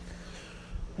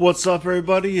What's up,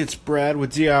 everybody? It's Brad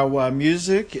with DIY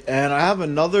Music, and I have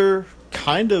another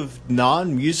kind of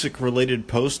non-music related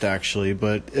post actually,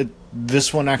 but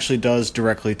this one actually does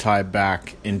directly tie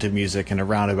back into music in a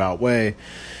roundabout way.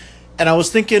 And I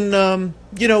was thinking,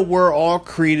 we're all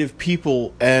creative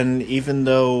people, and even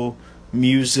though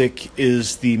music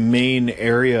is the main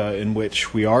area in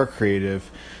which we are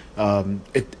creative,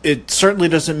 it certainly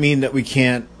doesn't mean that we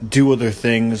can't do other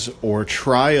things or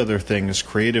try other things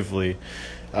creatively.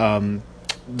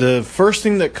 The first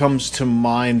thing that comes to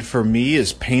mind for me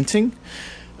is painting.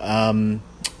 I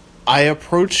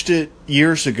approached it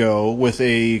years ago with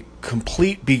a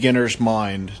complete beginner's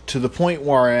mind to the point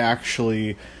where I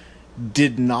actually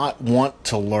did not want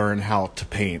to learn how to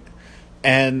paint.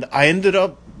 And I ended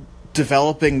up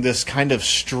developing this kind of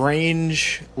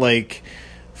strange, like,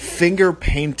 finger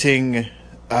painting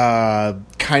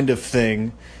kind of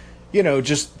thing.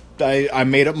 Just I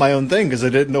made up my own thing because I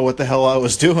didn't know what the hell I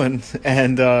was doing,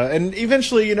 and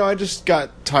eventually, I just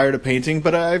got tired of painting,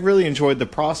 but I really enjoyed the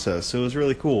process. It was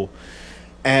really cool,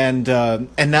 and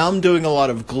now I'm doing a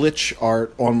lot of glitch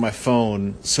art on my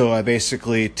phone. So I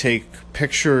basically take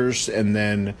pictures and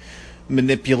then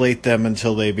manipulate them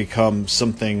until they become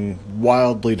something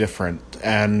wildly different.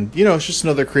 And it's just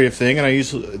another creative thing, and I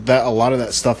use a lot of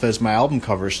that stuff as my album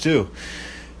covers too.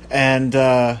 And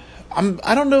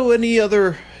I don't know any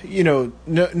other,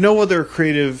 no other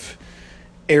creative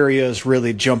areas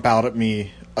really jump out at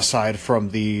me aside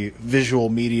from the visual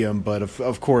medium, but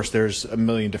of course there's a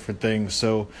million different things.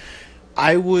 So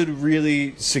I would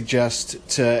really suggest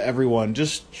to everyone,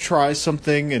 just try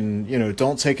something, and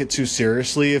don't take it too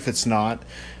seriously if it's not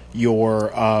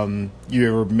your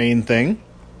main thing.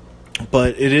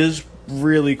 But it is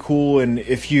really cool, and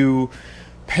if you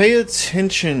pay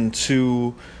attention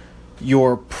to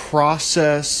your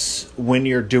process when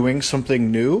you're doing something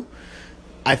new,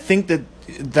 I think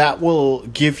that will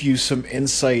give you some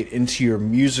insight into your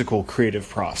musical creative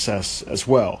process as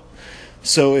well.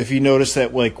 So if you notice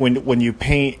that, like, when you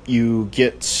paint, you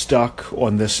get stuck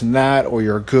on this and that, or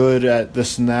you're good at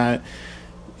this and that,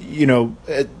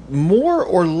 more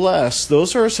or less,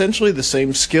 those are essentially the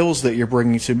same skills that you're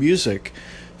bringing to music.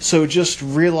 So just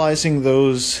realizing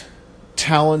those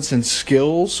talents and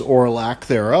skills, or lack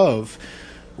thereof,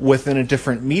 within a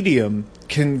different medium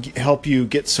can help you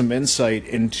get some insight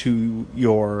into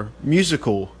your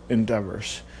musical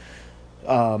endeavors.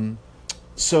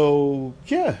 So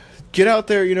yeah, get out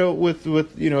there, with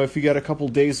if you got a couple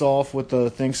days off with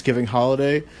the Thanksgiving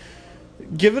holiday,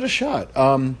 give it a shot.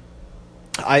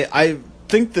 I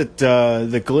think that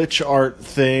the glitch art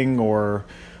thing, or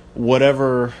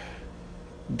whatever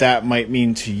that might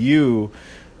mean to you,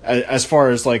 as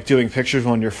far as like doing pictures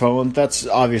on your phone, that's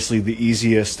obviously the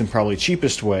easiest and probably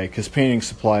cheapest way, because painting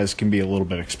supplies can be a little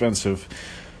bit expensive.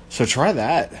 So try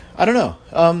that. I don't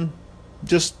know.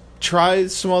 Just try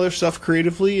some other stuff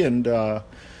creatively, and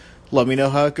let me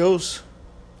know how it goes.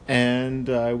 And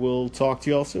I will talk to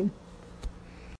you all soon.